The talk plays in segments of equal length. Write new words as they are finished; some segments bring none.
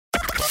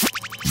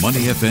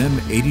Money FM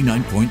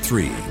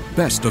 89.3.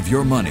 Best of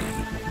your money.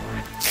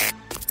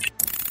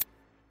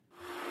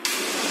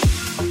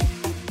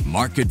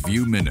 Market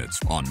View Minutes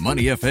on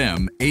Money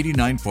FM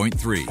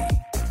 89.3.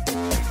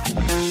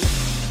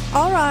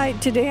 All right,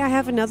 today I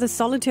have another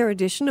solitaire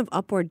edition of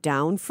Up or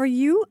Down for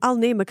you. I'll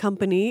name a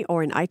company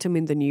or an item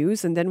in the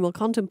news, and then we'll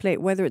contemplate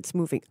whether it's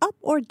moving up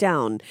or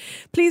down.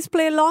 Please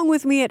play along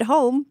with me at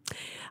home.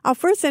 Our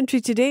first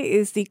entry today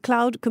is the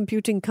cloud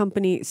computing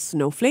company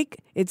Snowflake.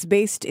 It's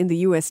based in the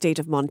U.S. state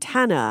of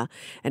Montana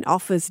and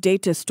offers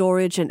data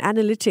storage and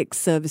analytics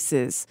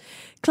services.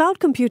 Cloud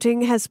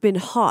computing has been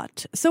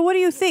hot. So what do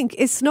you think?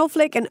 Is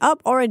Snowflake an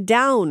up or a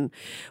down?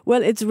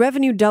 Well, its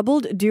revenue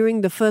doubled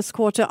during the first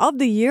quarter of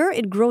the year.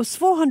 It grossed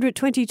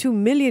 $422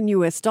 million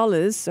US,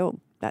 so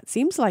that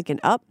seems like an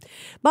up.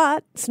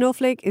 But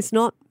Snowflake is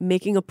not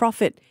making a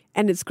profit,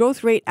 and its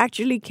growth rate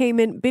actually came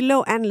in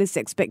below analyst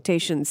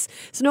expectations.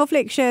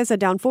 Snowflake shares are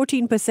down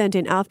 14%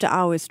 in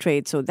after-hours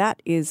trade, so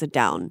that is a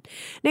down.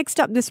 Next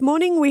up this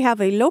morning, we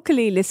have a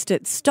locally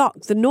listed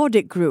stock, the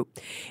Nordic Group.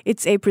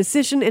 It's a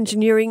precision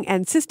engineering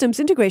and systems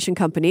integration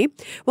company.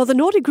 Well, the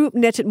Nordic Group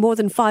netted more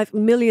than $5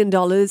 million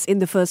in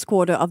the first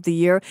quarter of the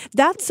year.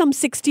 That's some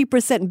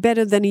 60%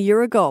 better than a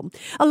year ago.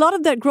 A lot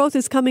of that growth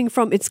is coming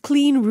from its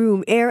clean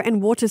room, air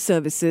and water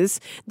services.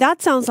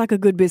 That sounds like a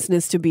good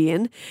business to be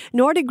in.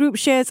 Nordic Group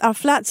shares are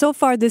flat so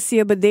far this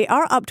year, but they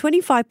are up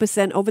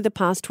 25% over the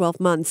past 12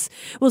 months.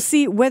 We'll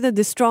see whether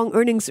the strong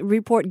earnings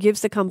report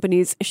gives the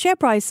company's share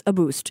price a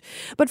boost.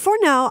 But for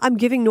now, I'm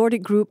giving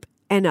Nordic Group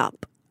an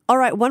up. All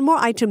right, one more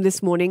item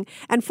this morning.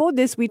 And for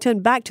this, we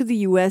turn back to the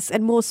US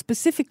and more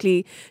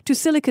specifically to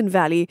Silicon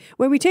Valley,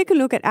 where we take a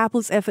look at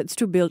Apple's efforts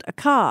to build a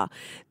car.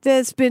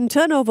 There's been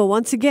turnover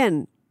once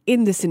again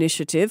in this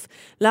initiative.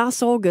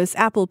 Last August,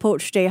 Apple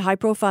poached a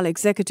high-profile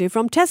executive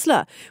from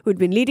Tesla who'd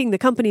been leading the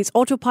company's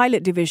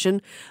autopilot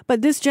division.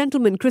 But this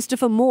gentleman,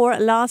 Christopher Moore,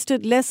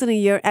 lasted less than a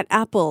year at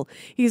Apple.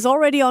 He's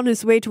already on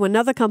his way to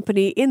another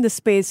company in the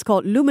space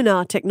called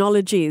Luminar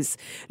Technologies.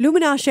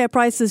 Luminar share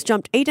prices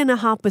jumped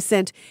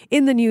 8.5%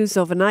 in the news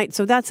overnight,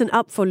 so that's an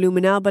up for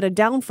Luminar, but a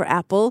down for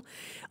Apple.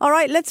 All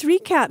right, let's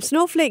recap.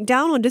 Snowflake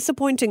down on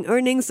disappointing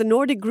earnings, the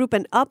Nordic Group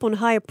an up on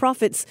higher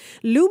profits.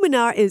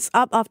 Luminar is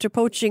up after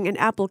poaching an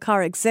Apple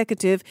car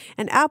executive,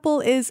 and Apple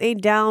is a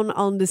down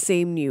on the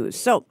same news.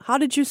 So, how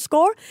did you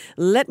score?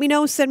 Let me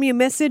know. Send me a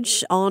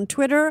message on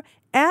Twitter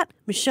at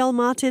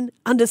 @MichelleMartin_.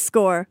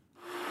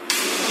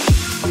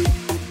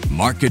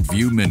 Market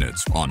View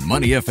Minutes on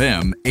Money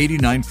FM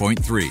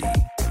 89.3.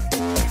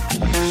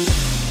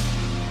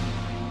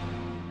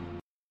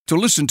 To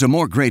listen to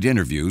more great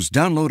interviews,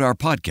 download our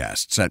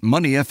podcasts at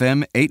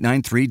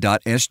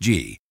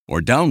moneyfm893.sg or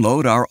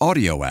download our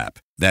audio app.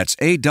 That's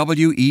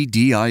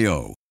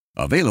AWEDIO.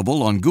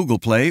 Available on Google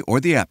Play or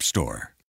the App Store.